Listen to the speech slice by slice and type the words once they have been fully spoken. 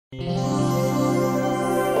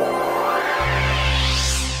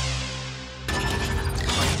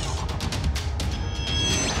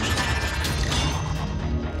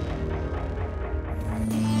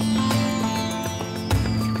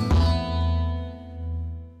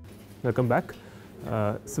Welcome back.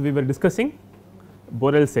 So, we were discussing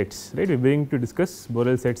Borel sets, right. We are beginning to discuss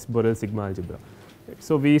Borel sets, Borel sigma algebra. Right.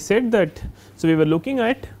 So, we said that, so we were looking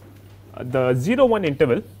at the 0 1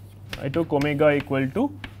 interval. I took omega equal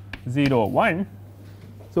to 0 1.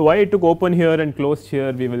 So, why I took open here and closed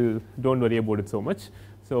here, we will do not worry about it so much.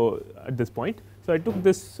 So, at this point, so I took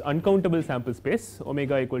this uncountable sample space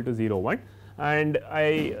omega equal to 0 1, and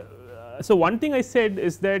so one thing I said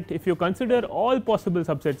is that if you consider all possible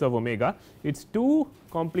subsets of omega, it is too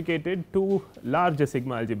complicated, too large a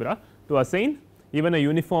sigma algebra to assign even a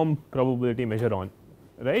uniform probability measure on,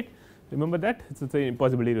 right. Remember that it is an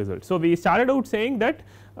impossibility result. So, we started out saying that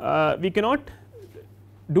we cannot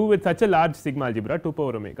do with such a large sigma algebra 2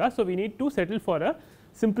 power omega. So, we need to settle for a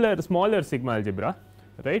simpler, smaller sigma algebra,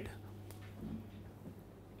 right.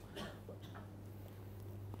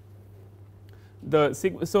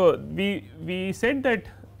 So, we said that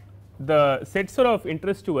the sets are of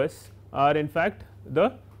interest to us are in fact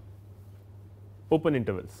the open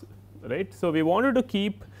intervals, right. So, we wanted to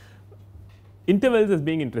keep intervals as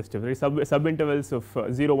being interesting, right, sub intervals of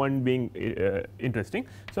 0 1 being interesting.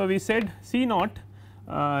 So, we said C naught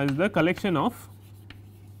is the collection of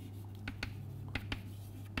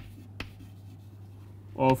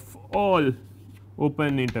all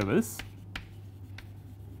open intervals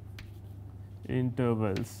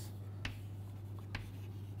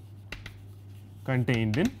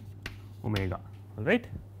contained in omega, right.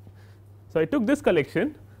 So, I took this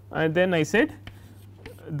collection and then I said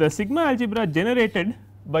the sigma algebra generated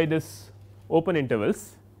by this open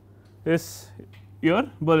intervals is your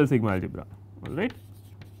Borel sigma algebra, all right.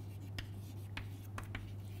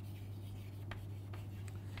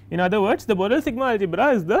 In other words, the Borel sigma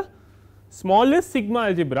algebra is the smallest sigma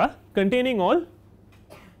algebra containing all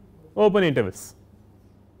open intervals,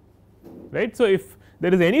 right. So, if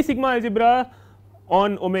there is any sigma algebra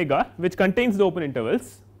on omega which contains the open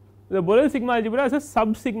intervals, the Borel sigma algebra is a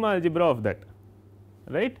sub sigma algebra of that,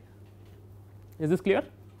 right. Is this clear?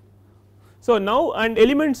 So, now and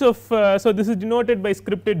elements of so this is denoted by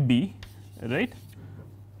scripted B, right,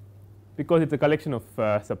 because it is a collection of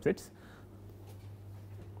subsets,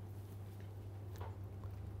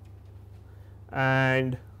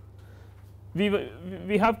 and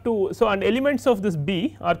we have to, so and elements of this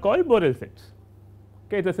B are called Borel sets,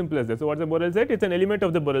 okay, it is as simple as that. So, what is a Borel set? It is an element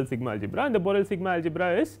of the Borel sigma algebra, and the Borel sigma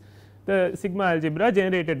algebra is the sigma algebra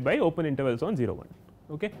generated by open intervals on 0 1,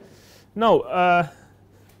 okay. Now,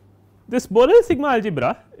 this Borel sigma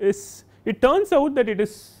algebra is, it turns out that it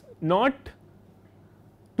is not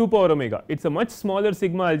 2 power omega, it is a much smaller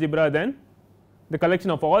sigma algebra than the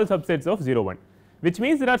collection of all subsets of 0 1, which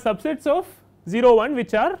means there are subsets of 0 1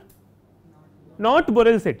 which are not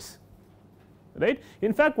Borel sets, right.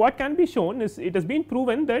 In fact, what can be shown is it has been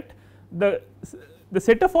proven that the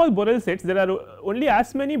set of all Borel sets, there are only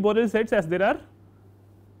as many Borel sets as there are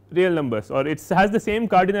real numbers, or it has the same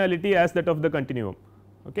cardinality as that of the continuum,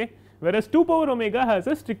 okay, whereas 2 power omega has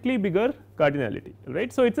a strictly bigger cardinality,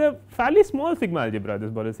 right. So, it is a fairly small sigma algebra, this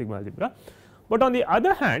Borel sigma algebra, but on the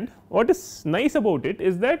other hand what is nice about it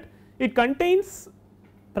is that it contains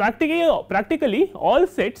practically all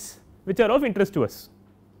sets which are of interest to us.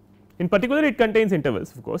 In particular, it contains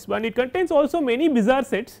intervals of course, but it contains also many bizarre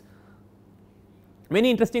sets, many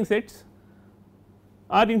interesting sets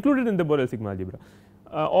are included in the Borel sigma algebra.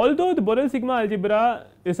 Although the Borel sigma algebra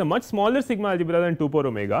is a much smaller sigma algebra than 2 power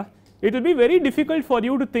omega, it will be very difficult for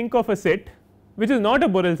you to think of a set which is not a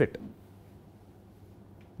Borel set.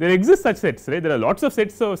 There exist such sets, right, there are lots of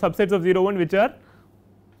sets of subsets of 0 1 which are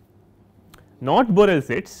not Borel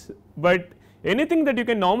sets, but anything that you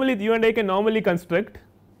and I can normally construct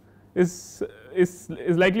is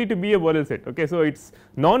likely to be a Borel set, okay. So, its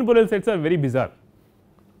non Borel sets are very bizarre,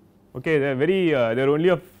 okay, they are very they are only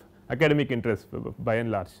of academic interest by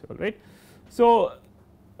and large, all right. So,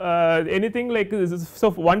 anything like this,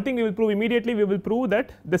 so one thing we will prove immediately, we will prove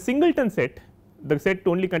that the singleton set, the set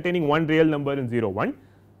only containing one real number in 0 1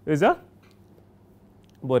 is a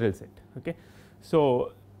Borel set, okay.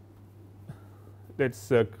 So, let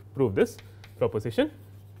us prove this proposition.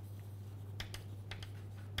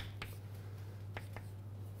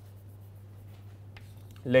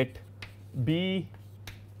 Let B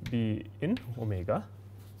be in omega.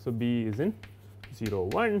 So, B is in 0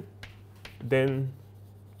 1, then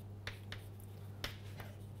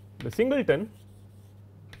the singleton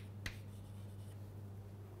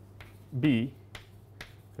B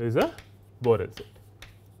is a Borel set,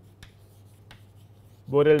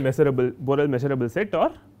 Borel measurable set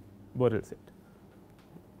or Borel set.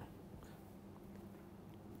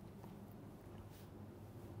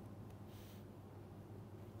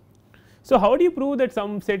 So, how do you prove that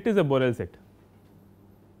some set is a Borel set?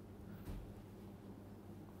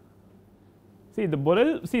 See the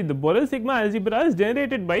Borel sigma algebra is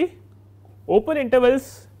generated by open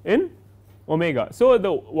intervals in omega. So,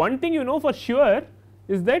 the one thing you know for sure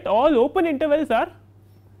is that all open intervals are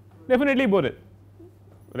definitely Borel,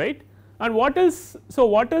 right. And what else? So,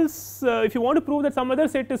 what else if you want to prove that some other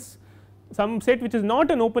set is some set which is not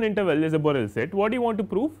an open interval is a Borel set, what do you want to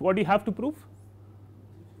prove? What do you have to prove?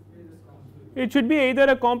 It should be either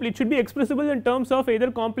it should be expressible in terms of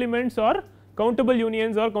either complements or countable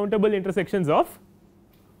unions or countable intersections of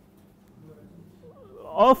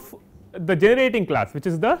the generating class, which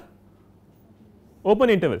is the open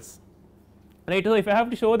intervals, right. So, if I have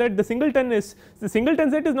to show that the singleton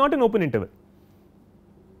set is not an open interval,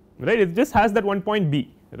 right, it just has that one point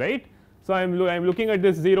B, right. So, I am looking at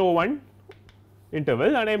this 0 1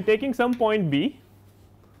 interval and I am taking some point B,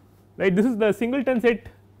 right. This is the singleton set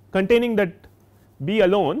containing that B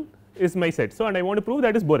alone is my set. So, and I want to prove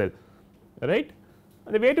that is Borel, right.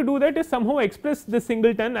 And the way to do that is somehow express this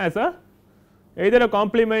singleton as either a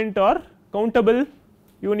complement or countable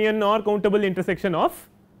union or countable intersection of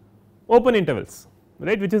open intervals,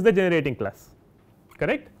 right, which is the generating class,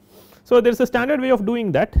 correct. So, there is a standard way of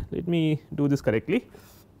doing that. Let me do this correctly.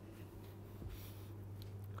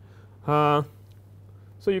 So,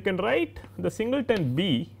 you can write the singleton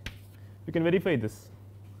B, you can verify this,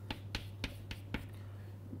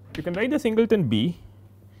 you can write the singleton B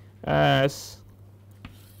as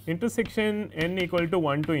intersection n equal to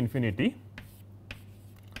 1 to infinity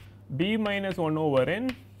B minus 1 over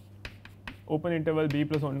n open interval B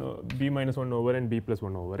plus 1 B minus 1 over n B plus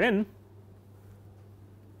 1 over n,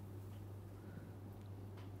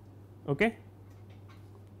 okay.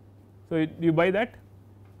 So, you buy that.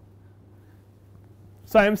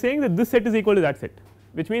 So, I am saying that this set is equal to that set,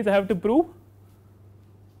 which means I have to prove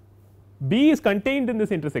B is contained in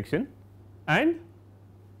this intersection and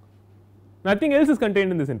nothing else is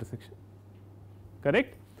contained in this intersection,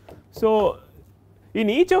 correct. So, in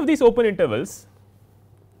each of these open intervals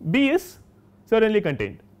B is certainly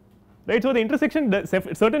contained, right. So, the intersection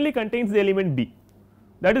certainly contains the element B,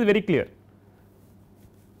 that is very clear.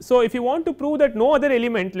 So, if you want to prove that no other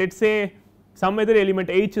element, let us say some other element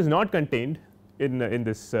H is not contained in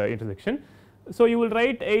this intersection. So, you will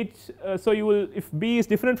write H, so you will, if B is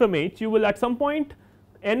different from H, you will at some point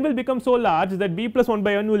n will become so large that B plus 1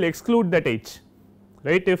 by n will exclude that H,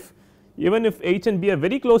 right. If even if H and B are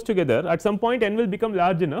very close together, at some point n will become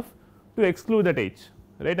large enough to exclude that H,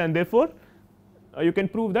 right, and therefore, you can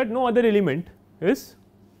prove that no other element is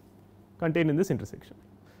contained in this intersection.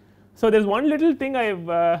 So, there is one little thing I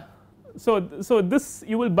have, so this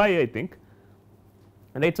you will buy, I think,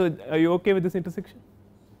 right. So, are you okay with this intersection?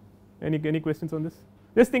 Any questions on this?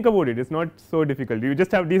 Just think about it, it is not so difficult, you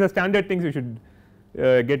just have these are standard things you should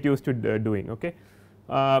get used to doing, okay.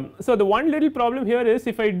 So, the one little problem here is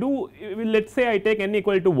if I do, let us say I take n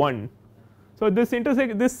equal to 1. So, this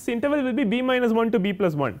interval will be B minus 1 to B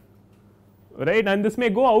plus 1, right, and this may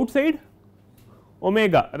go outside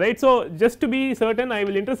omega, right. So, just to be certain I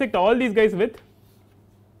will intersect all these guys with.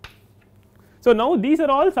 So, now these are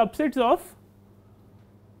all subsets of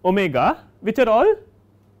omega which are all,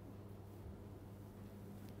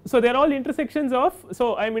 so they are all intersections of,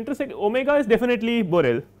 so I am omega is definitely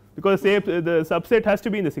Borel, because say the subset has to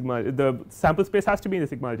be in the sigma, the sample space has to be in the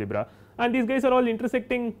sigma algebra, and these guys are all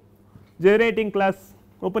intersecting generating class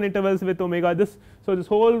open intervals with omega this. So, this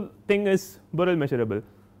whole thing is Borel measurable,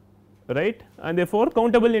 right, and therefore,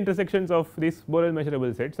 countable intersections of these Borel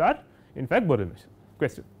measurable sets are in fact Borel measurable.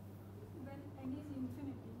 Question? When n is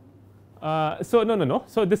infinity? So, no.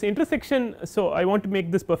 So, this intersection, so I want to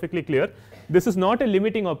make this perfectly clear, this is not a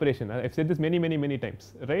limiting operation, I have said this many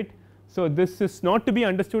times, right. So, this is not to be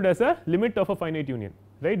understood as a limit of a finite union,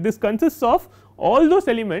 right. This consists of all those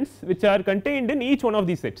elements which are contained in each one of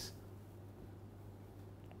these sets,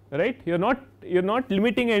 right. You are not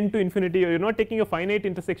limiting n to infinity, or you are not taking a finite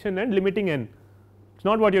intersection and limiting n, it is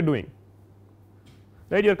not what you are doing,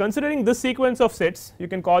 right. You are considering this sequence of sets, you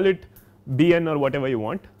can call it Bn or whatever you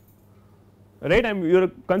want, right, and you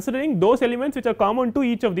are considering those elements which are common to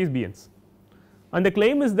each of these Bn's, and the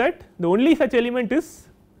claim is that the only such element is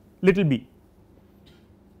little b,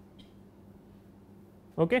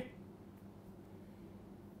 okay.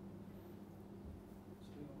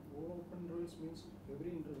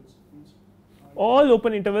 All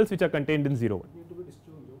open intervals which are contained in 0 1.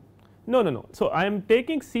 No. So, I am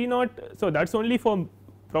taking C naught, so that is only for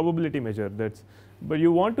probability measure, that is, but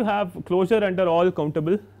you want to have closure under all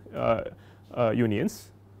countable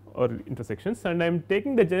unions or intersections, and I am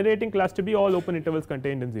taking the generating class to be all open intervals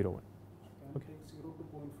contained in 0 1. Okay. Take 0 to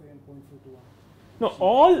 0.5 and No,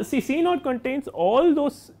 all C naught contains all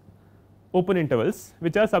those open intervals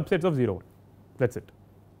which are subsets of 0 1, that is it,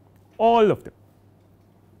 all of them.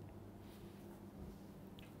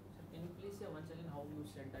 Can you please say once again how you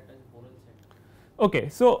said that as Borel set? Okay,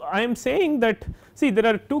 so I am saying that, see, there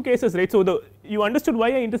are two cases, right. So, you understood why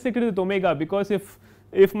I intersected with omega, because if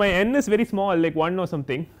my n is very small like 1 or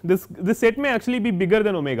something, this set may actually be bigger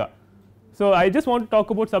than omega. So, I just want to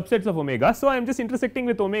talk about subsets of omega. So, I am just intersecting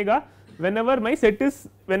with omega whenever my set is,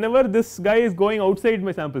 whenever this guy is going outside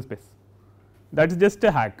my sample space, that is just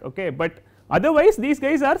a hack. Okay, but otherwise these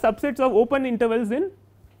guys are subsets of open intervals in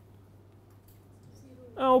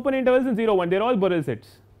 0 1, they are all Borel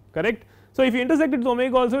sets, correct. So, if you intersect it with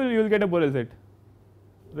omega also, you will get a Borel set,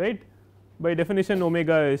 right. By definition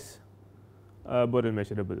omega is Borel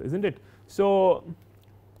measurable, is not it. So,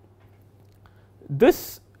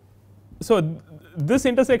 this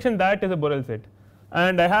intersection, that is a Borel set,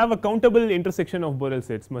 and I have a countable intersection of Borel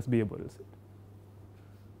sets, must be a Borel set,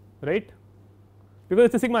 right, because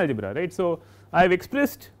it is a sigma algebra, right. So, I have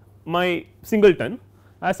expressed my singleton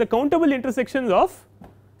as a countable intersections of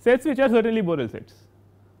sets which are certainly Borel sets,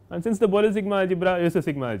 and since the Borel sigma algebra is a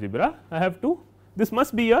sigma algebra, I have to, this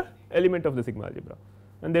must be a element of the sigma algebra,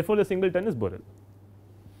 and therefore, the singleton is Borel.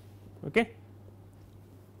 Okay.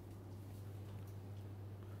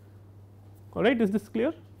 All right, is this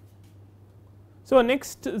clear? So,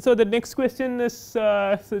 next, so the next question is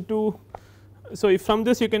so if from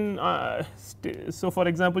this you can so for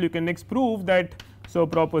example, you can next prove that, so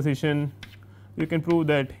proposition, you can prove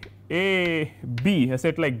that A B, a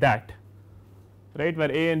set like that, right,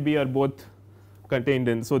 where A and B are both contained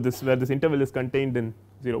in, so this where this interval is contained in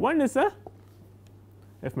 0 1 is a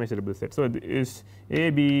F measurable set. So, is A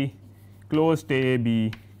B closed A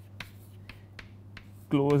B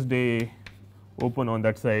closed A open on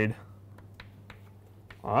that side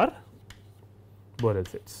are Borel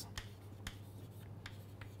sets.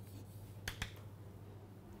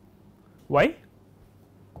 Why?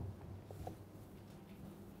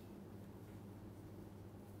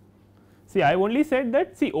 See, I only said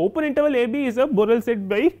that, see, open interval A B is a Borel set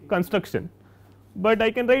by construction, but I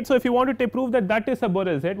can write. So, if you want to prove that that is a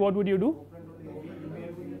Borel set, what would you do?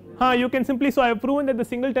 You can simply, so I have proven that the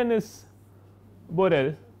singleton is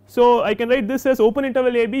Borel. So, I can write this as open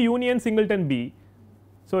interval A B union singleton B.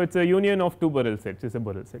 So, it is a union of two Borel sets, is a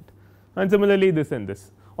Borel set, and similarly this and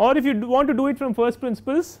this. Or if you want to do it from first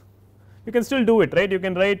principles, you can still do it, right. You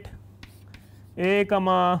can write A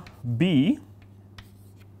comma B,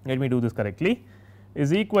 let me do this correctly,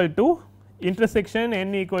 is equal to intersection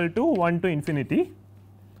n equal to 1 to infinity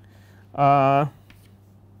A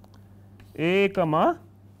comma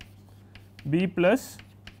B plus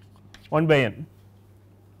 1 by n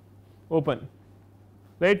open,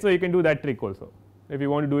 right. So, you can do that trick also if you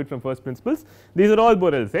want to do it from first principles. These are all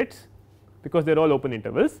Borel sets because they are all open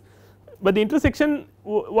intervals, but the intersection,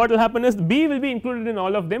 what will happen is B will be included in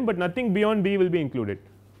all of them, but nothing beyond B will be included.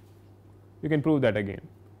 You can prove that again,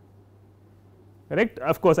 correct.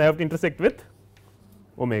 Of course, I have to intersect with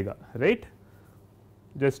omega, right,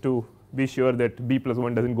 just to be sure that B plus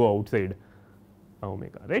 1 does not go outside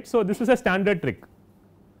omega, right. So, this is a standard trick.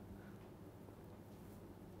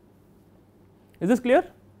 Is this clear?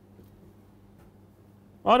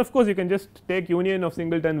 Or of course, you can just take union of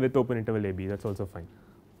singleton with open interval A B, that is also fine,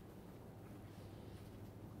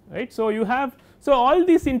 right. So, you have, so all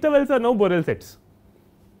these intervals are now Borel sets,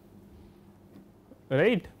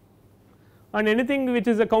 right, and anything which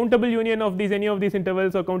is a countable union of these, any of these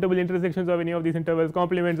intervals, or countable intersections of any of these intervals,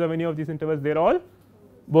 complements of any of these intervals, they are all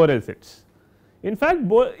Borel sets. In fact,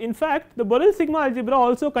 the Borel sigma algebra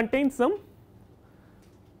also contains some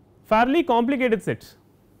fairly complicated sets.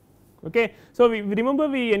 Okay. So, we remember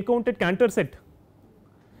we encountered Cantor set,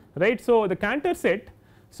 right. So, the Cantor set,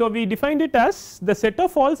 so we defined it as the set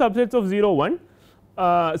of all subsets of 0 1,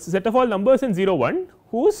 set of all numbers in 0 1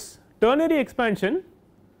 whose ternary expansion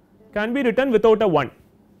can be written without a 1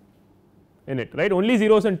 in it, right, only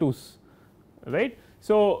zeros and 2s, right.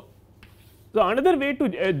 So, another way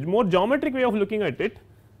to, a more geometric way of looking at it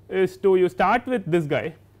is to, you start with this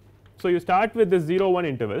guy. So, you start with this 0 1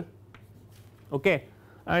 interval, okay,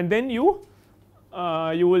 and then you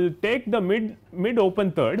will take the mid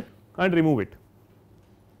open third and remove it.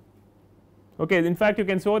 Okay. In fact, you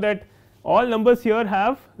can show that all numbers here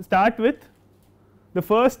have start with the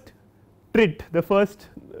first trit, the first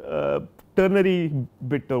ternary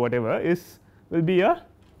bit or whatever is will be a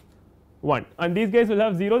 1, and these guys will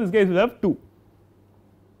have 0, these guys will have 2,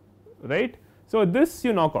 right. So, this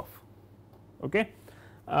you knock off. Okay.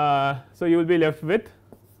 So, you will be left with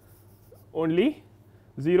only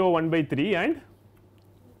 0 1 by 3 and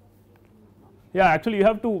Yeah, actually you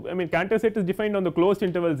have to, I mean Cantor set is defined on the closed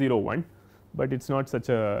interval 0 1, but it is not such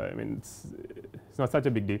a, I mean it's not such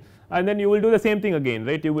a big deal. And then you will do the same thing again,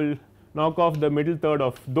 right, you will knock off the middle third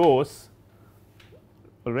of those,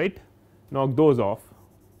 all right, knock those off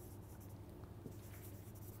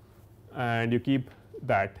and you keep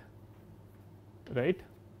that, right,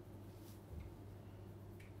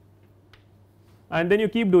 and then you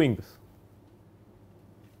keep doing this,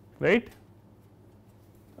 right,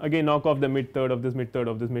 again knock off the mid third of this, mid third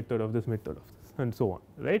of this, mid third of this, mid third of this, and so on,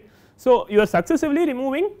 right. So, you are successively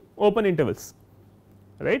removing open intervals,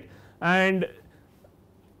 right, and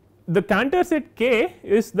the Cantor set K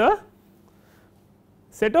is the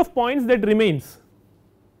set of points that remains,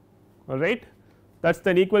 all right, that is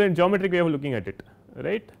the equivalent geometric way of looking at it,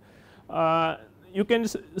 right. You can,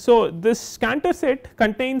 so this Cantor set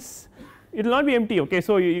contains, it will not be empty, okay.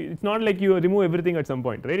 So, it is not like you remove everything at some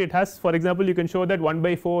point, right, it has, for example, you can show that 1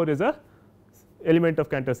 by 4 is a element of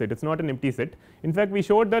Cantor set, it is not an empty set. In fact, we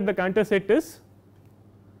showed that the Cantor set is,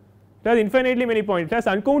 it has infinitely many points, it has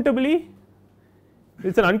uncountably, it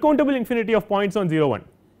is an uncountable infinity of points on 0 1,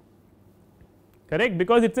 correct,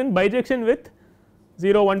 because it is in bijection with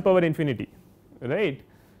 0 1 power infinity, right.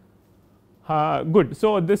 Good.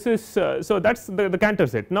 So, this is so that is the Cantor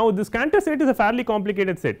set. Now, this Cantor set is a fairly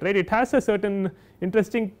complicated set, right, it has a certain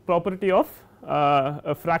interesting property of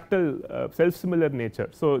a fractal self similar nature.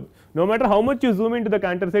 So, no matter how much you zoom into the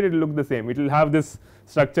Cantor set, it will look the same, it will have this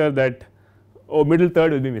structure that, oh, middle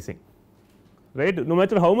third will be missing, right, no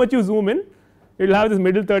matter how much you zoom in, it will have this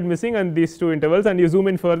middle third missing and these two intervals, and you zoom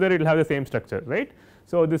in further, it will have the same structure, right.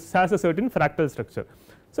 So, this has a certain fractal structure.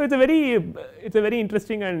 So, it is a very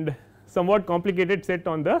interesting and somewhat complicated set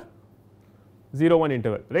on the 0 1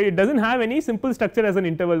 interval, right, it does not have any simple structure as an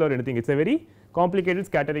interval or anything, it is a very complicated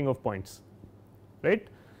scattering of points, right.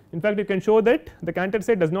 In fact, you can show that the Cantor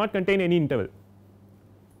set does not contain any interval,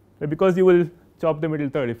 right, because you will chop the middle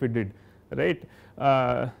third if it did, right.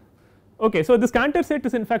 Okay, so, this Cantor set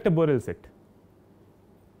is in fact a Borel set,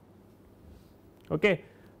 okay.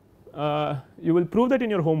 You will prove that in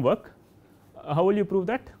your homework. How will you prove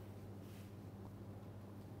that?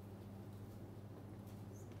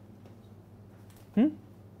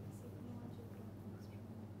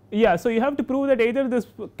 Yeah, so you have to prove that either this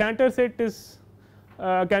Cantor set is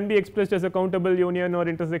can be expressed as a countable union or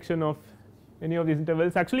intersection of any of these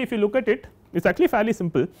intervals. Actually, if you look at it, it is actually fairly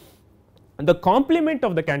simple. The complement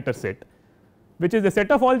of the Cantor set, which is the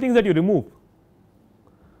set of all things that you remove,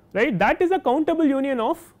 right, that is a countable union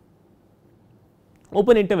of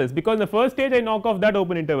open intervals, because in the first stage I knock off that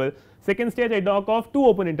open interval, second stage I knock off 2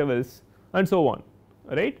 open intervals and so on,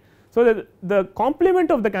 right. So, the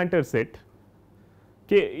complement of the Cantor set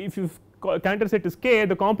K, if you Cantor set is K,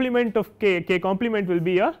 the complement of K complement will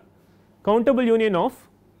be a countable union of,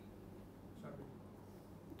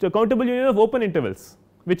 so countable union of open intervals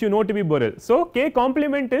which you know to be Borel. So, K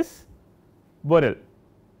complement is Borel,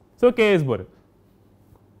 so K is Borel,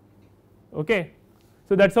 okay.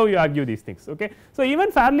 So, that is how you argue these things, okay. So,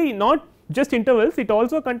 even fairly not just intervals, it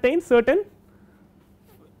also contains certain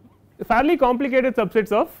fairly complicated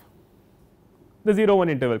subsets of the 0 1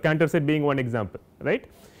 interval, Cantor set being one example, right.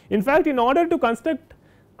 In fact, in order to construct,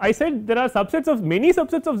 I said there are subsets of many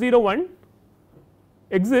subsets of 0 1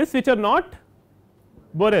 exist which are not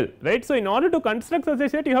Borel, right. So, in order to construct such a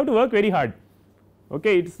set, you have to work very hard,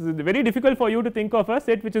 okay. It is very difficult for you to think of a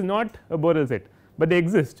set which is not a Borel set, but they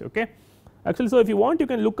exist, okay. Actually, so if you want, you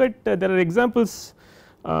can look at there are examples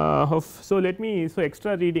of, so let me, so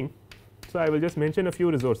extra reading, so I will just mention a few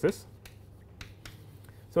resources.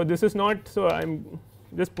 So, this is not, so I am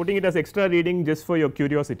just putting it as extra reading just for your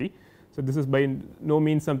curiosity. So, this is by no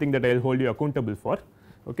means something that I will hold you accountable for,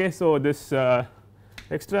 okay. So, this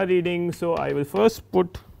extra reading, so I will first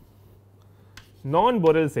put non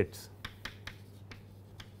Borel sets,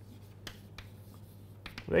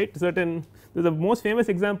 right, certain, the most famous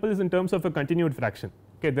example is in terms of a continued fraction,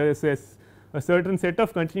 okay. There is a certain set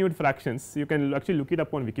of continued fractions, you can actually look it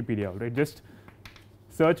up on Wikipedia, right, just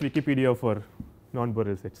search Wikipedia for non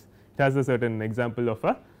Borel sets, it has a certain example of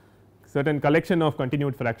a certain collection of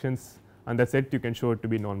continued fractions and the set you can show it to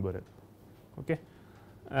be non Borel, okay.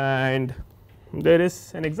 And there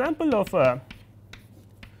is an example of a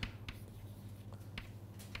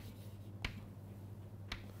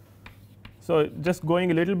so just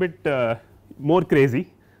going a little bit more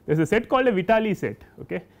crazy, there is a set called a Vitali set,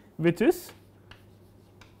 okay, which is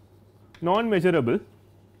non measurable,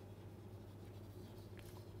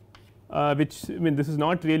 which I mean this is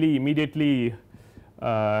not really immediately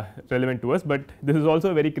relevant to us, but this is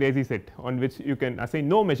also a very crazy set on which you can assign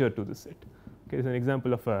no measure to this set, okay. It is an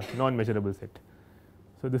example of a non measurable set.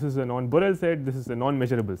 So, this is a non-Borel set, this is a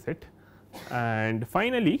non-measurable set, and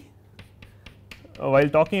finally, while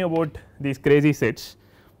talking about these crazy sets,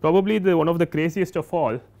 probably the one of the craziest of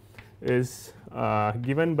all is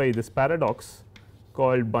given by this paradox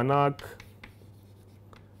called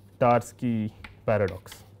Banach-Tarski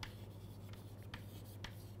paradox.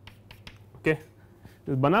 Okay.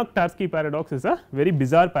 This Banach-Tarski paradox is a very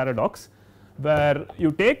bizarre paradox, where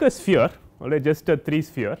you take a sphere, alright, just a 3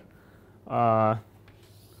 sphere,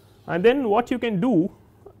 and then what you can do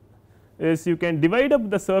is you can divide up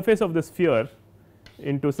the surface of the sphere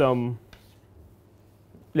into some,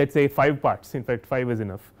 let us say 5 parts, in fact 5 is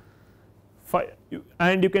enough,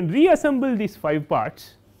 and you can reassemble these 5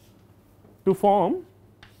 parts to form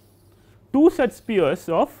 2 such spheres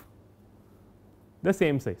of the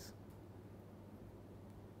same size.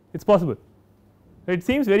 It is possible. It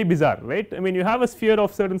seems very bizarre, right. I mean, you have a sphere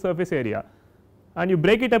of certain surface area and you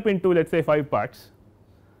break it up into, let us say 5 parts,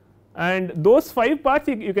 and those 5 parts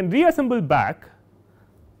you can reassemble back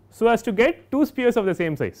so as to get 2 spheres of the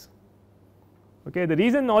same size. Okay. The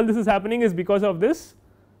reason all this is happening is because of this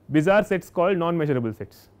bizarre sets called non-measurable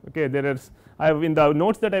sets. Okay. There is, I have in the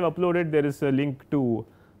notes that I have uploaded, there is a link to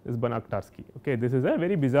this Banach-Tarski. Okay. This is a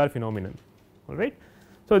very bizarre phenomenon, all right.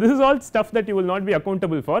 So, this is all stuff that you will not be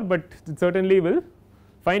accountable for, but it certainly will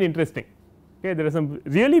find interesting. Okay. There are some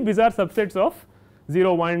really bizarre subsets of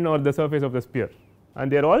 0 1 or the surface of the sphere, and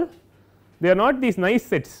they are not these nice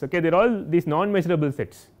sets. Okay. They are all these non-measurable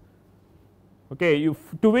sets, okay,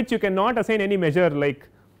 to which you cannot assign any measure like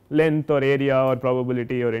length or area or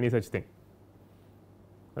probability or any such thing,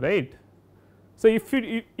 right. So,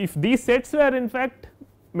 if these sets were in fact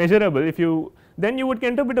measurable, then you would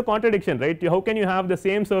end up with a contradiction, right. How can you have the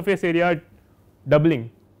same surface area doubling,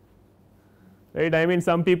 right. I mean,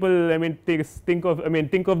 some people, I mean, think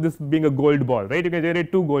of this being a gold ball, right. You can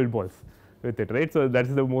generate 2 gold balls with it, right. So, that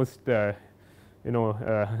is the most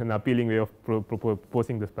an appealing way of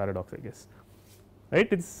proposing this paradox, I guess,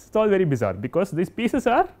 right. It's all very bizarre because these pieces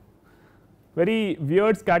are very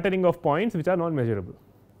weird scattering of points which are non measurable.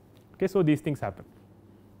 Okay. So, these things happen.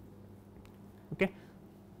 Okay.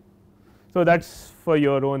 So, that is for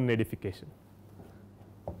your own edification.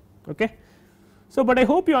 Okay. So, but I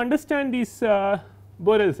hope you understand these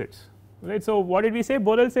Borel sets, right. So, what did we say?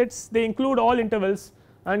 Borel sets, they include all intervals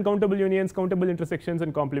and countable unions, countable intersections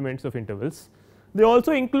and complements of intervals. They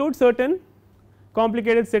also include certain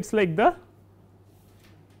complicated sets like the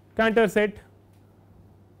Cantor set,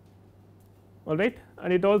 all right,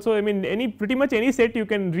 and it also, I mean, pretty much any set you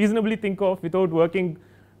can reasonably think of without working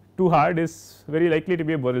too hard is very likely to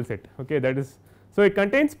be a Borel set. Okay. That is, so it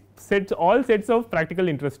contains sets, all sets of practical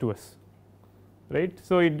interest to us, right.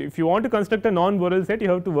 So, if you want to construct a non Borel set, you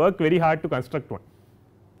have to work very hard to construct one.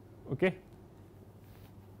 Okay.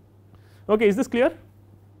 Okay, is this clear?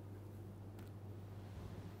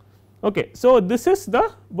 Okay. So, this is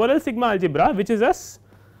the Borel sigma algebra, which is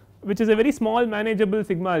a very small manageable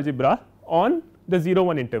sigma algebra on the 0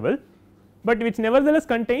 1 interval, but which nevertheless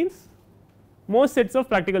contains most sets of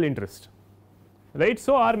practical interest, right.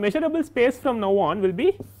 So, our measurable space from now on will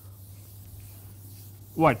be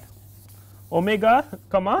what? Omega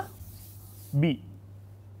comma b,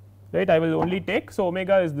 right. I will only take, so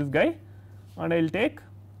omega is this guy and I will take,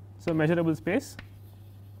 so measurable space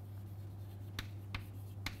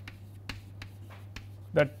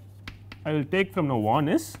that I will take from now on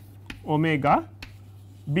is omega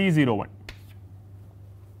b 0 1.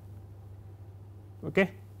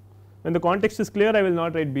 Okay. When the context is clear, I will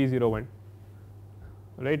not write b 0 1,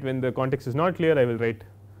 right. When the context is not clear, I will write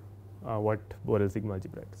what Borel sigma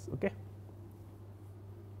algebra is. Okay.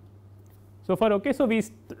 So, for okay, so we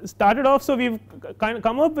started off, so we have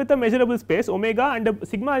come up with a measurable space omega and a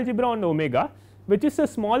sigma algebra on the omega, which is a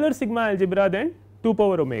smaller sigma algebra than 2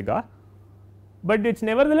 power omega, but it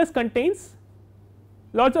nevertheless contains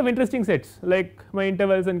lots of interesting sets like my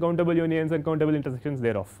intervals and countable unions and countable intersections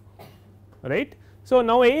thereof, right. So,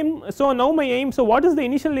 now my aim, so what is the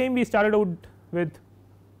initial aim we started out with?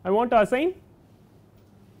 I want to assign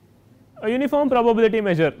a uniform probability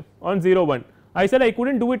measure on 0 1. I said I could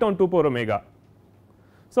not do it on 2 power omega.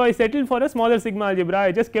 So, I settled for a smaller sigma algebra,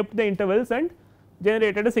 I just kept the intervals and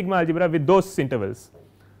generated a sigma algebra with those intervals,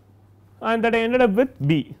 and that I ended up with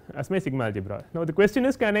B as my sigma algebra. Now, the question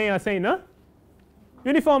is, can I assign a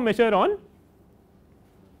uniform measure on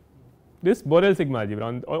this Borel sigma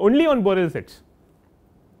algebra only on Borel sets,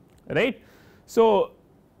 right. So,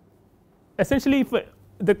 essentially if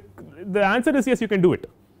the answer is yes, you can do it.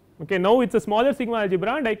 Okay. Now, it is a smaller sigma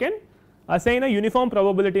algebra and I can assign a uniform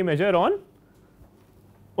probability measure on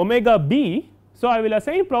omega b. So, I will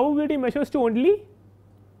assign probability measures to only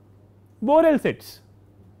Borel sets,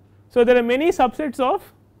 So, there are many subsets of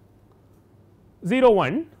 0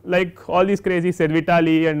 1 like all these crazy set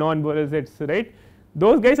Vitali and non Borel sets, right.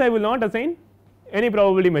 Those guys I will not assign any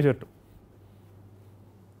probability measure to.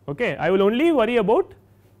 Okay. I will only worry about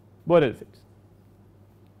Borel sets,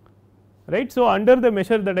 right. So, under the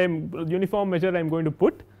measure that I am uniform measure I am going to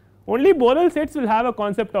put, only Borel sets will have a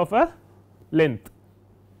concept of a length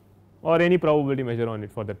or any probability measure on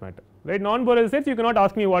it for that matter, right. Non Borel sets you cannot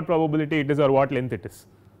ask me what probability it is or what length it is,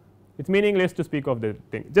 it is meaningless to speak of the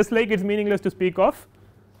thing, just like it is meaningless to speak of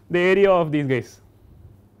the area of these guys,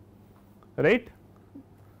 right.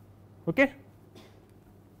 Okay.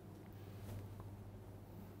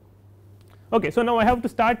 Okay, so, now I have to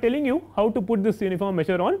start telling you how to put this uniform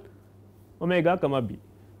measure on omega comma b.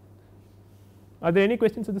 Are there any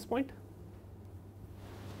questions at this point?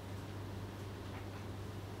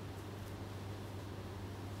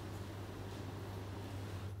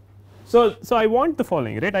 So, I want the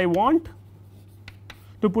following, right. I want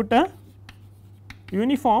to put a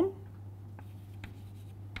uniform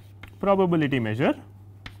probability measure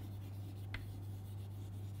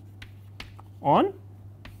on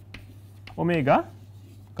omega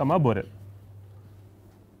comma Borel,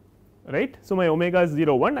 right. So, my omega is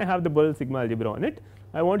 0 1, I have the Borel sigma algebra on it,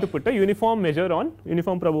 I want to put a uniform measure on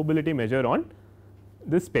uniform probability measure on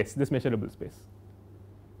this space, this measurable space,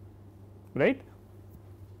 right.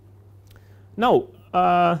 Now,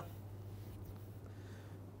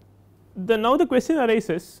 the question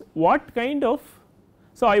arises what kind of,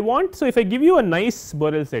 so I want, so if I give you a nice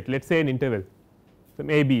Borel set, let us say an interval some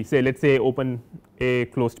a b, say let us say open a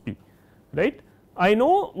closed p, right. I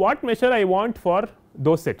know what measure I want for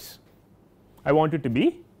those sets, I want it to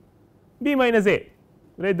be b minus a,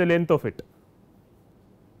 right, the length of it,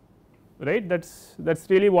 right. That is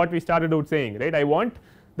really what we started out saying, right. I want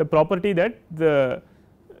the property that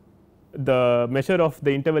the measure of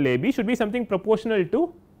the interval a b should be something proportional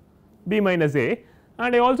to b minus a,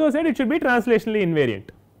 and I also said it should be translationally invariant,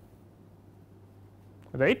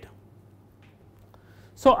 right.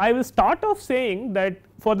 So, I will start off saying that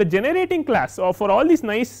for the generating class or for all these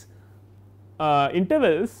nice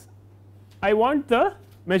intervals, I want the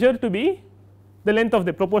measure to be the length of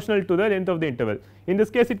the proportional to the length of the interval. In this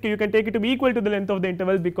case you can take it to be equal to the length of the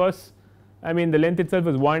interval, because I mean the length itself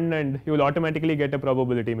is 1 and you will automatically get a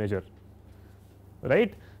probability measure,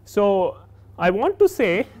 right. So, I want to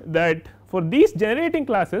say that for these generating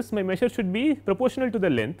classes my measure should be proportional to the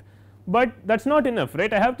length, but that is not enough,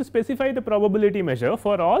 right. I have to specify the probability measure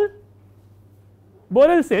for all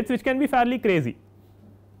Borel sets which can be fairly crazy,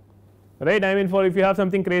 right. I mean for if you have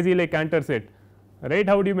something crazy like Cantor set, right,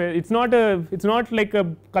 how do you measure, it is not like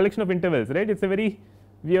a collection of intervals, right, it is a very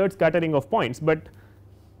weird scattering of points, but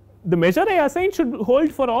the measure I assign should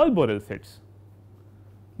hold for all Borel sets,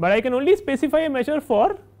 but I can only specify a measure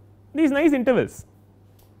for these nice intervals,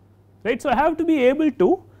 right. So, I have to be able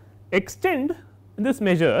to extend this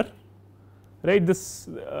measure, right, this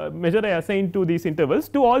measure I assign to these intervals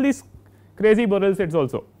to all these crazy Borel sets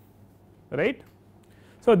also, right.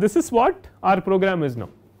 So, this is what our program is now.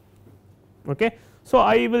 Okay. So,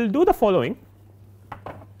 I will do the following.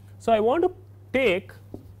 So, I want to take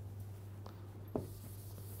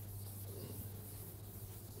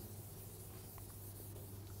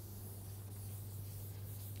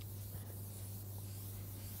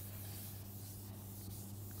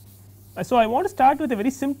so, I want to start with a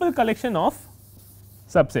very simple collection of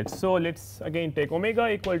subsets. So, let us again take omega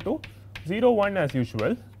equal to 0 1 as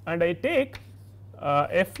usual, and I take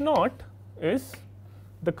f naught is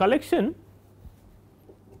the collection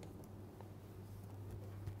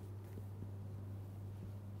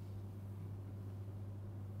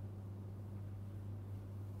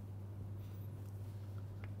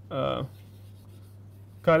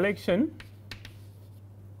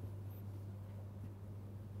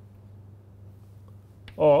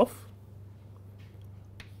of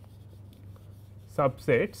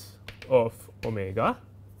subsets of omega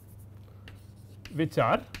which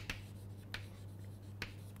are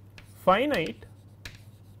finite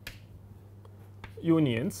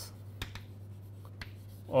unions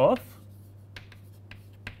of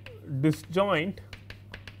disjoint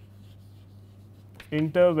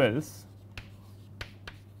intervals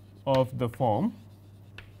of the form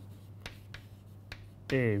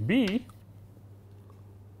a b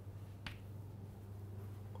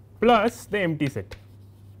plus the empty set.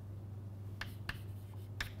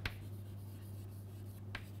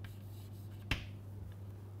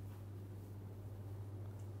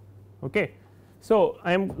 Okay. So,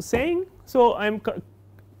 I am saying, so I am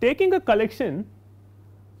taking a collection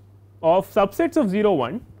of subsets of 0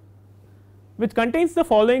 1 which contains the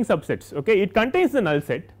following subsets. Okay. It contains the null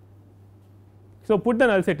set, So, put the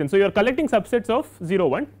null set in. So, you are collecting subsets of 0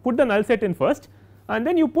 1, put the null set in first, and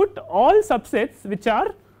then you put all subsets which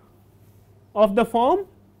are of the form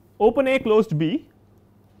open A closed B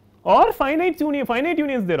or finite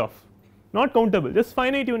unions thereof, not countable, just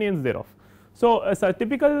finite unions thereof. So, as a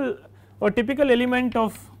typical element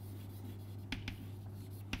of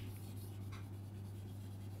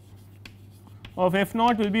f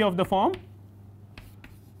naught will be of the form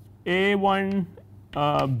A 1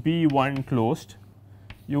 B 1 closed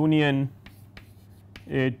union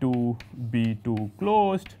A 2 B 2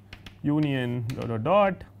 closed union dot dot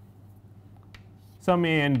dot some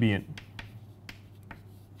A n B n,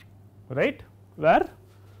 right, where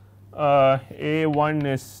A 1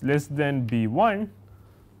 is less than B 1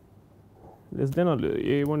 less than or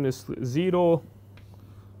A 1 is 0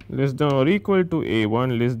 less than or equal to A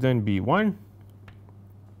 1 less than B 1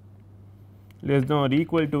 less than or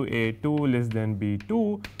equal to A 2 less than B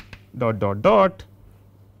 2 dot dot dot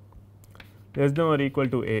less than or equal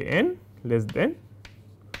to A n less than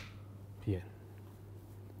B n.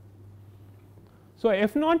 So,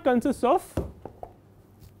 f naught consists of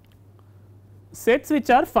sets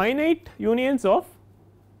which are finite unions of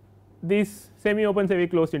these semi open semi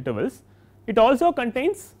closed intervals. It also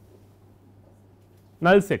contains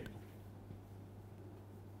null set.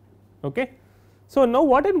 Okay. So, now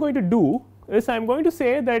what I am going to do is I am going to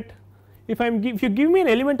say that if you give me an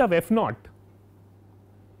element of f naught,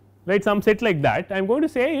 right, some set like that, I am going to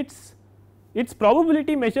say its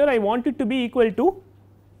probability measure I want it to be equal to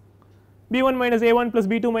b 1 minus a 1 plus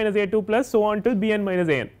b 2 minus a 2 plus so on till b n minus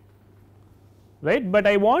a n, right, but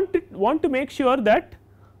I want to make sure that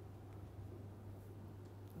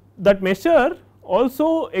measure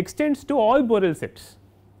also extends to all Borel sets,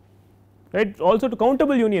 right, also to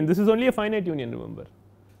countable union. This is only a finite union, remember,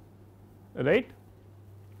 right.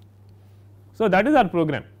 So, that is our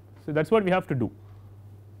program. So, that is what we have to do.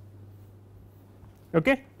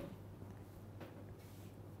 Okay.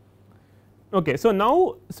 Okay. So,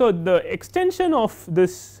 now the extension of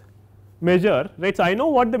this measure, right. So, I know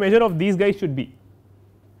what the measure of these guys should be,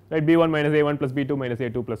 right, b 1 minus a 1 plus b 2 minus a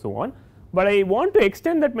 2 plus so on, but I want to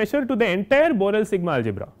extend that measure to the entire Borel sigma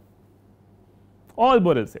algebra, all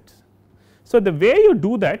Borel sets. So, the way you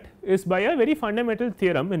do that is by a very fundamental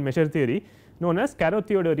theorem in measure theory known as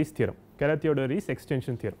Carathéodory's theorem, Carathéodory's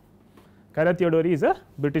extension theorem. Carathéodory is a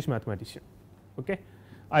British mathematician. Okay.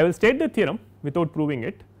 I will state the theorem without proving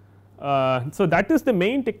it. So, that is the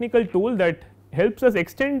main technical tool that helps us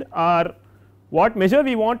extend our what measure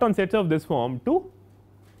we want on sets of this form to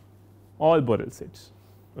all Borel sets.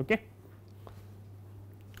 Okay.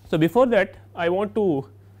 So, before that I want to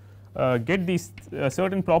get these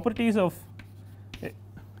certain properties of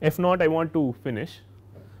f naught I want to finish.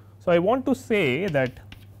 So, I want to say that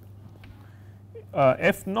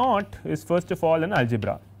f naught is first of all an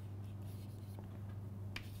algebra.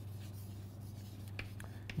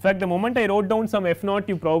 In fact, the moment I wrote down some f naught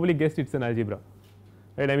you probably guessed it is an algebra,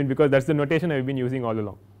 right, I mean because that is the notation I have been using all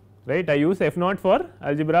along, right. I use f naught for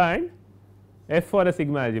algebra and f for a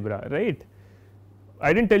sigma algebra, right.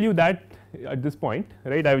 I did not tell you that at this point,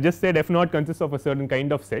 right, I have just said f naught consists of a certain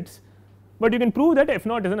kind of sets, but you can prove that f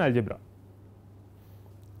naught is an algebra.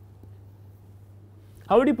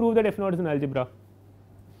 How would you prove that f naught is an algebra?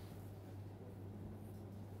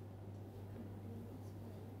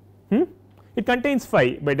 It contains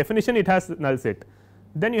phi, by definition it has null set.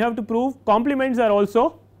 Then you have to prove complements are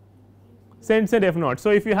also sets at f naught. So,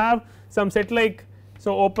 if you have some set like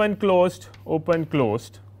so open closed,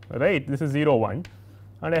 right, this is 0 1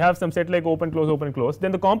 and I have some set like open closed,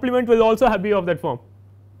 then the complement will also be of that form,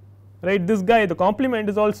 right. This guy, the complement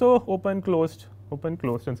is also open closed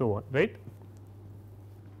and so on, right.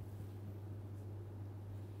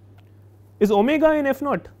 Is omega in f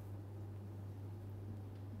naught?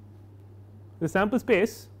 The sample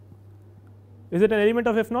space, is it an element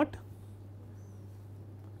of f naught?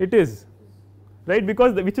 It is, right,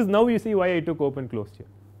 because which is now you see why I took open closed here.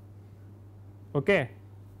 Okay.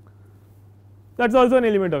 That is also an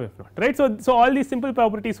element of f naught, right. So, all these simple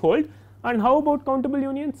properties hold. And how about countable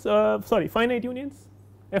unions, sorry, finite unions?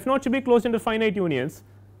 F naught should be closed under finite unions,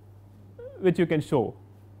 which you can show,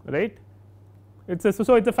 right. So,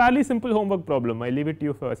 it is a fairly simple homework problem. I leave it to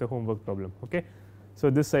you as a homework problem. Okay. So,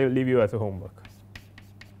 this I will leave you as a homework.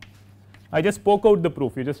 I just spoke out the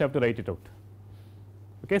proof, you just have to write it out.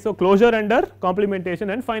 Okay. So, closure under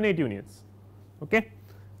complementation and finite unions. Okay.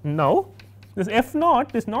 Now, this f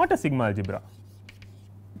naught is not a sigma algebra.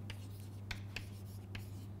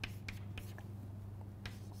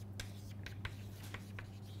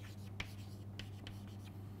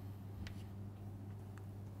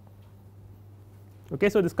 Okay.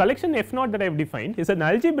 So, this collection F naught that I have defined is an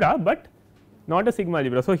algebra, but not a sigma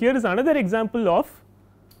algebra. So, here is another example of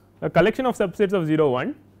a collection of subsets of 0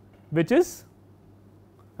 1 which is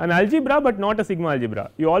an algebra, but not a sigma algebra.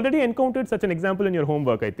 You already encountered such an example in your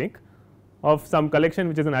homework, I think, of some collection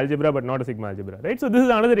which is an algebra, but not a sigma algebra, right. So, this is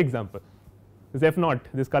another example, this F naught,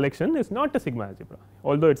 this collection is not a sigma algebra,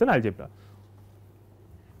 although it is an algebra.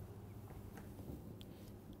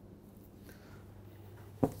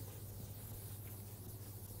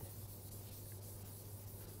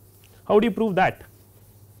 How do you prove that?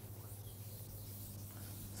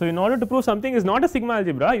 So, in order to prove something is not a sigma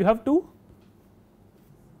algebra, you have to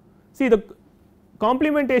see the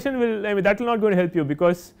complementation will, I mean, that will not going to help you,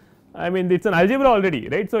 because I mean it is an algebra already,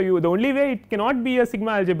 right. So, you the only way it cannot be a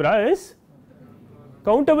sigma algebra is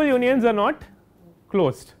countable unions are not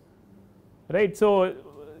closed, right. So,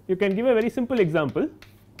 you can give a very simple example.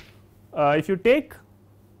 If you take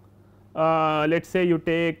let us say you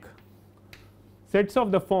take sets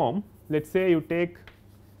of the form, let us say you take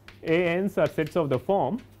a n's are sets of the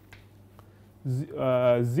form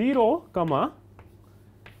 0 comma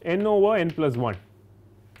n over n plus 1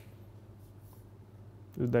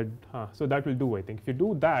 is that so that will do, I think. If you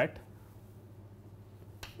do that,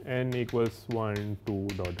 n equals 1 2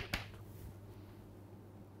 dot.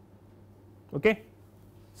 Okay.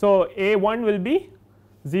 So, a 1 will be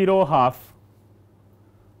 0 half,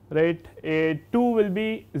 right, a 2 will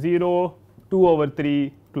be 0 2 over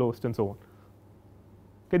 3 closed and so on.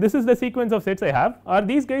 Okay, this is the sequence of sets I have. Are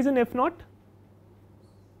these guys in F naught?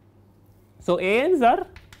 So, a n's are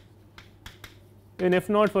in F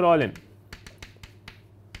naught for all n.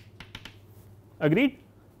 Agreed?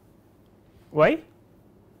 Why?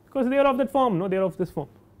 Because they are of that form, no, they are of this form.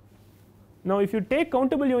 Now, if you take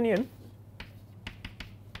countable union,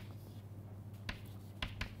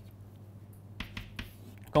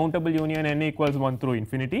 n equals 1 through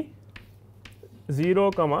infinity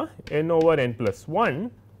 0 comma n over n plus 1,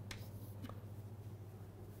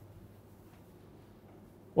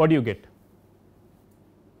 what do you get?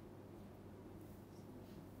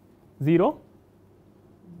 0.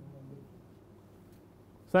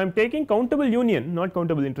 So, I am taking countable union, not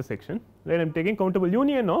countable intersection, right. I am taking countable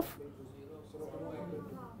union of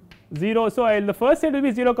 0. So, I will the first set will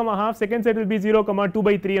be 0 comma half, second set will be 0 comma 2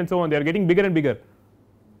 by 3 and so on, they are getting bigger and bigger,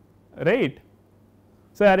 right.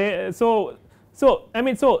 So, I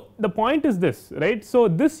mean, so the point is this, right. So,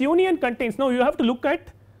 this union contains, now you have to look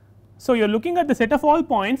at, so you are looking at the set of all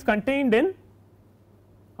points contained in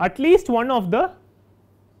at least one of the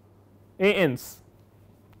a n's,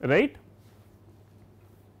 right,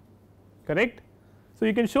 correct. So,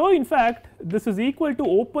 you can show in fact this is equal to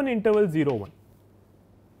open interval 0 1,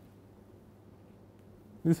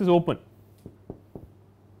 this is open,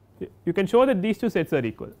 you can show that these two sets are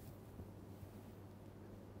equal.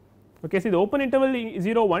 Okay, see the open interval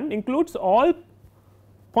 0 1 includes all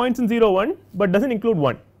points in 0 1, but does not include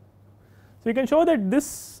 1. So, you can show that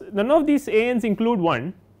this none of these a n's include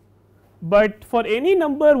 1, but for any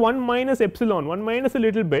number 1 minus epsilon, 1 minus a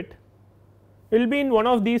little bit, it will be in one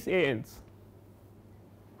of these a n's.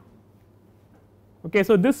 Okay,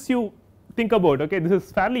 so, this you think about, okay, this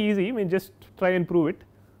is fairly easy, I mean just try and prove it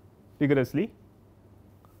rigorously.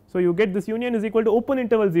 So, you get this union is equal to open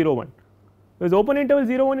interval 0 1. Is open interval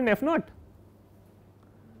 0 1 in F naught?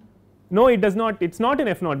 No, it does not, it is not in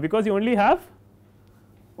F naught, because you only have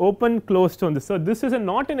open closed on this. So, this is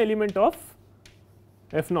not an element of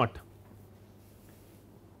F naught,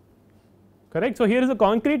 correct. So, here is a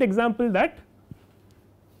concrete example that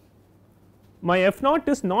my F naught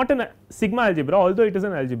is not a sigma algebra, although it is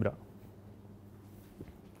an algebra.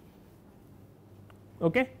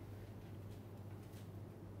 Okay.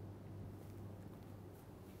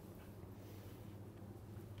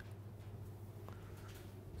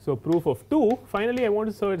 So, proof of 2, finally, I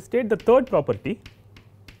want to state the third property,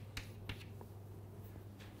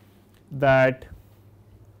 that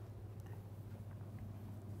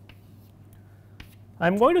I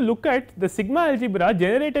am going to look at the sigma algebra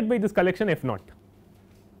generated by this collection F naught.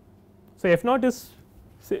 So, F naught is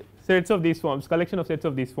sets of these forms, collection of sets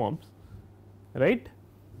of these forms, right.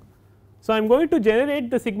 So, I am going to generate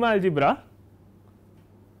the sigma algebra.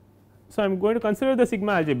 So, I am going to consider the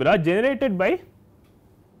sigma algebra generated by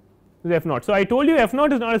F naught. So, I told you F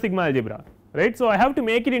naught is not a sigma algebra, right. So, I have to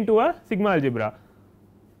make it into a sigma algebra,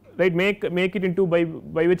 right, make it into by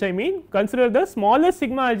which I mean consider the smallest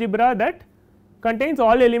sigma algebra that contains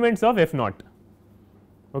all elements of F naught,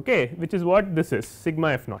 okay, which is what this is,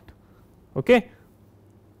 sigma F naught. Okay.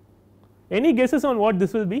 Any guesses on what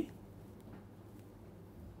this will be?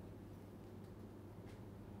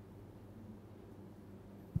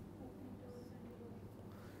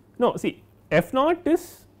 No, see F naught is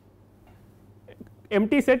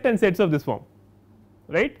empty set and sets of this form,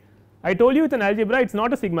 right. I told you with an algebra it is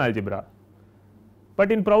not a sigma algebra,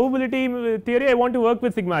 but in probability theory I want to work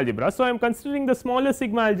with sigma algebra. So, I am considering the smallest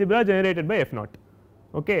sigma algebra generated by F naught.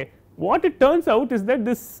 Okay. What it turns out is that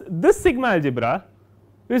this sigma algebra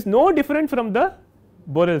is no different from the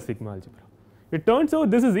Borel sigma algebra. It turns out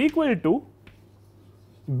this is equal to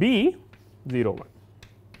B01.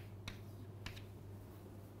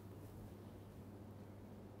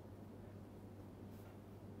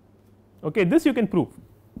 Okay, this you can prove.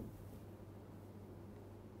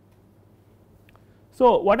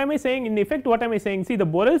 So, what am I saying? In effect, what am I saying? See, the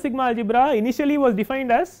Borel sigma algebra initially was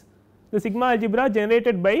defined as the sigma algebra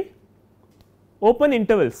generated by open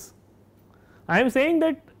intervals. I am saying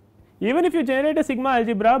that even if you generate a sigma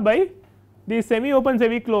algebra by these semi open,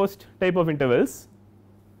 semi closed type of intervals,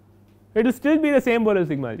 it will still be the same Borel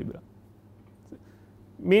sigma algebra,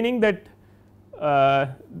 meaning that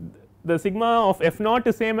the sigma of F naught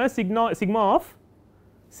is same as sigma of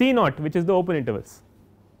C naught, which is the open intervals.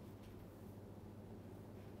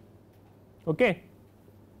 Okay.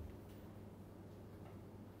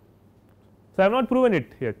 So, I have not proven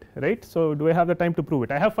it yet, right. So, do I have the time to prove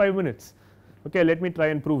it? I have 5 minutes. Okay, let me try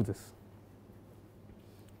and prove this.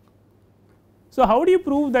 So, how do you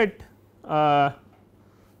prove that?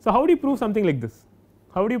 So, how do you prove something like this?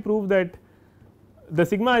 How do you prove that the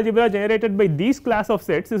sigma algebra generated by these class of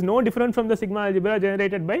sets is no different from the sigma algebra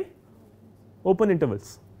generated by open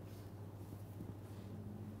intervals?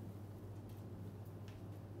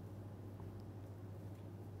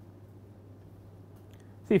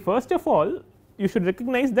 See, first of all you should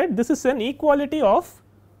recognize that this is an equality of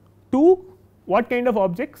two what kind of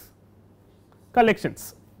objects?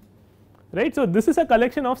 Collections, right. So, this is a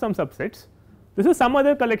collection of some subsets, this is some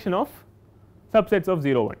other collection of subsets of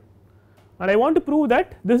 0 1, and I want to prove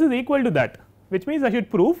that this is equal to that, which means I should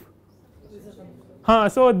prove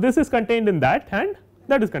so this is contained in that and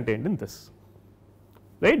that is contained in this,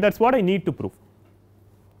 right. That is what I need to prove.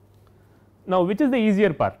 Now, which is the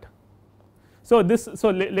easier part? So,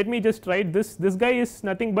 let me just write this guy is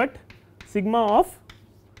nothing but sigma of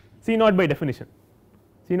C naught by definition,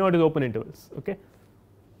 C naught is open intervals. Okay.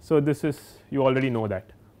 So, this is you already know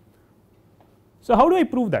that. So, how do I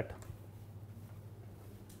prove that?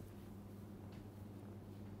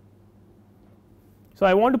 So,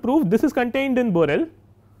 I want to prove this is contained in Borel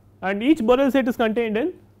and each Borel set is contained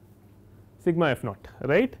in sigma F naught,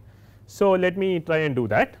 right. So, let me try and do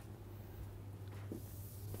that.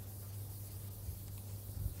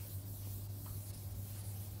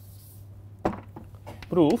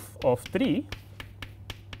 Proof of 3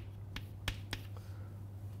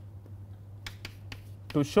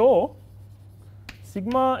 to show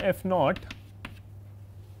sigma F naught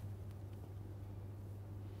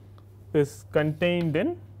is contained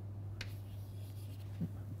in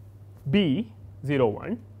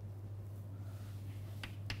B01,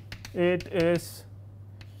 it is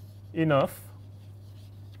enough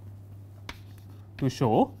to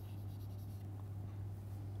show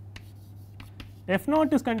F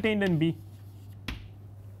naught is contained in B.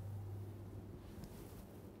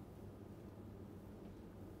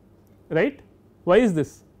 Right? Why is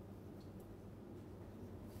this?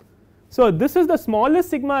 So, this is the smallest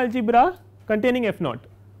sigma algebra containing F naught.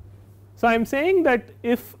 So, I am saying that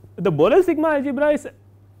if the Borel sigma algebra is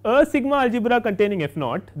a sigma algebra containing F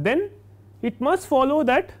naught, then it must follow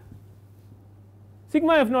that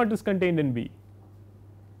sigma F naught is contained in B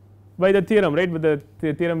by the theorem, right, with the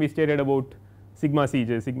theorem we stated about sigma C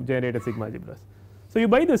generated sigma algebras. So, you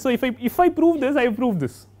buy this. So, if I prove this, I have proved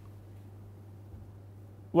this.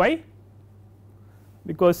 Why?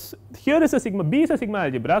 Because here is a sigma, B is a sigma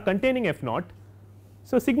algebra containing F naught.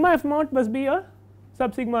 So, sigma F naught must be a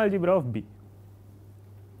sub sigma algebra of B.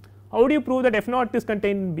 How do you prove that F naught is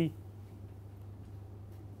contained in B?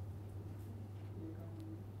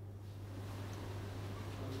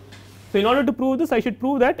 So, in order to prove this, I should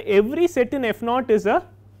prove that every set in F naught is a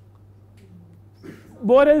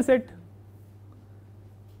Borel set,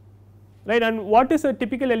 right. And what is a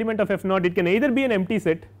typical element of F naught? It can either be an empty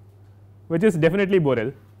set, which is definitely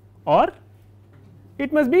Borel, or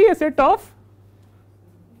it must be a set of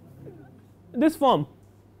this form,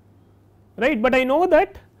 right. But I know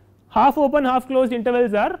that half open half closed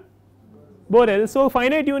intervals are Borel. So,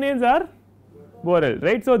 finite unions are Borel,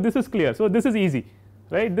 right. So, this is clear. So, this is easy,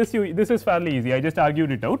 right. This is fairly easy, I just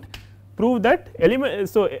argued it out. Prove that element,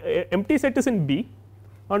 so empty set is in B,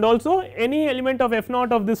 and also any element of F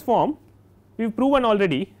naught of this form we have proven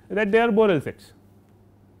already that they are Borel sets,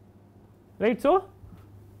 right. So,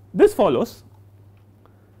 this follows,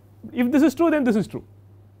 if this is true then this is true,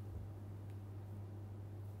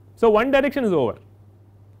 So, one direction is over,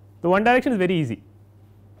 the one direction is very easy,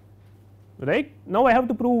 right. Now, I have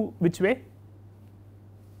to prove which way,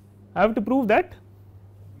 I have to prove that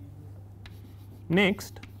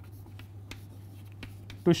next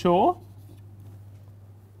to show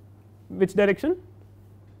which direction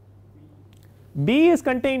B is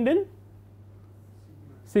contained in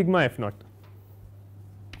sigma f naught.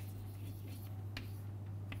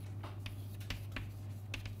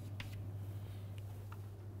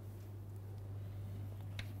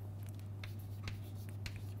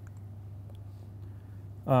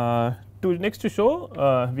 To next to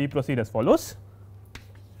show we proceed as follows.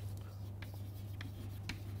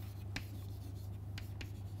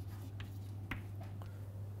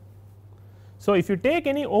 So, if you take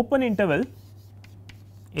any open interval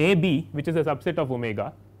a b which is a subset of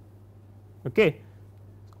omega, okay,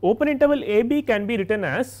 open interval a b can be written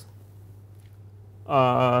as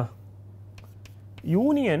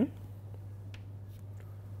union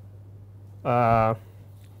let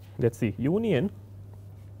us see union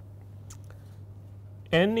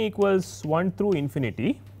n equals 1 through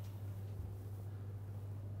infinity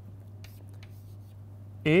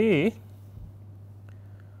a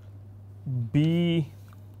b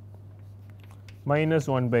minus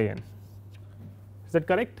 1 by n, is that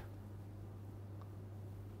correct?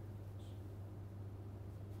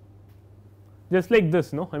 Just like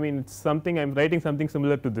this, no, I mean it is something I am writing something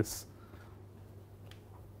similar to this,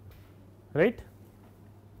 right.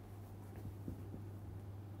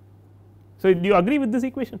 So, do you agree with this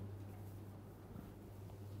equation?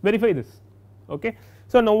 Verify this. Okay.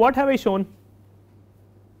 So, now what have I shown?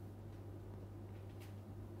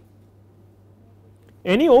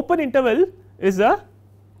 Any open interval is a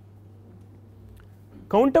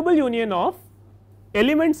countable union of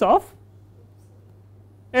elements of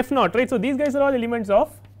f naught, right. So, these guys are all elements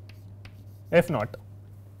of f naught,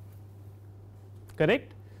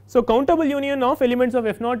 correct. So, countable union of elements of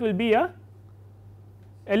f naught will be a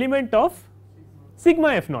element of sigma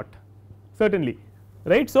f naught, certainly,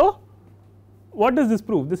 right. So, what does this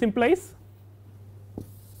prove? This implies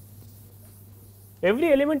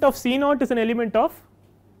every element of C naught is an element of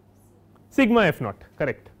sigma f naught,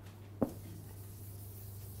 correct.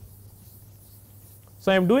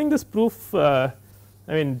 So, I am doing this proof I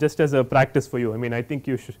mean just as a practice for you, I mean I think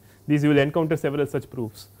you should, these you will encounter several such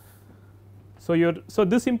proofs. So,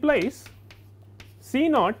 this implies C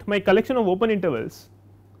naught, my collection of open intervals,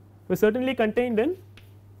 was certainly contained in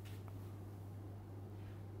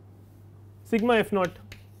sigma f naught.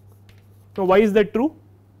 So, why is that true?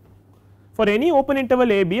 For any open interval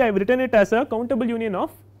a b, I have written it as a countable union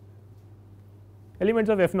of elements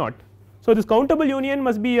of f naught. So, this countable union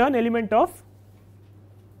must be an element of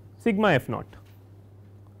sigma f naught,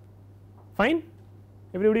 fine,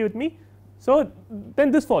 everybody with me. So, then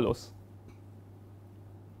this follows,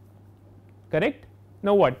 correct.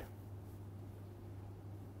 Now, what?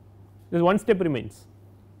 This one step remains.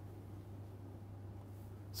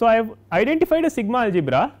 So, I have identified a sigma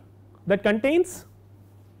algebra that contains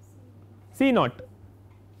C naught,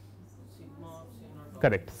 Sigma of C naught.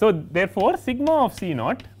 correct. So, therefore, sigma of C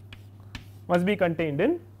naught must be contained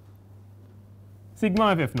in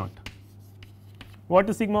sigma of f naught. What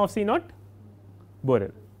is sigma of C naught?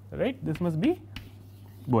 Borel, right. This must be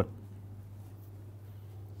Borel.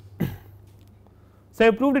 So, I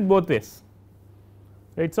have proved it both ways,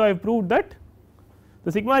 right. So, I have proved that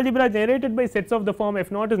the sigma algebra generated by sets of the form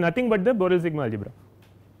f naught is nothing but the Borel sigma algebra.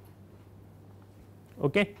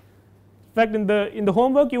 Okay. In fact, in the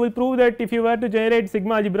homework you will prove that if you were to generate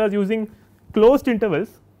sigma algebras using closed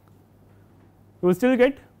intervals, you will still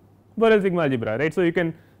get Borel sigma algebra, right. So, you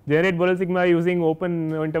can generate Borel sigma using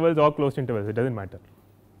open intervals or closed intervals, it does not matter.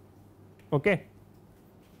 Okay.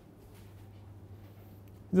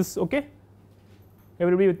 This okay,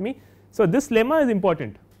 everybody with me. So, this lemma is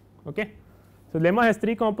important. Okay. So, lemma has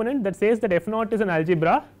 3 components that says that f naught is an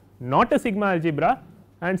algebra, not a sigma algebra,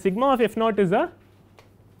 and sigma of f naught is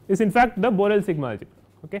in fact the Borel sigma algebra.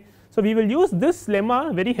 Okay. So, we will use this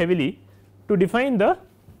lemma very heavily to define the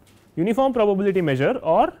uniform probability measure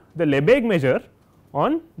or the Lebesgue measure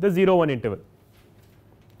on the 0 1 interval,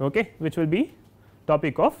 okay, which will be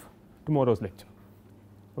topic of tomorrow's lecture.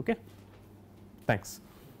 Okay. Thanks.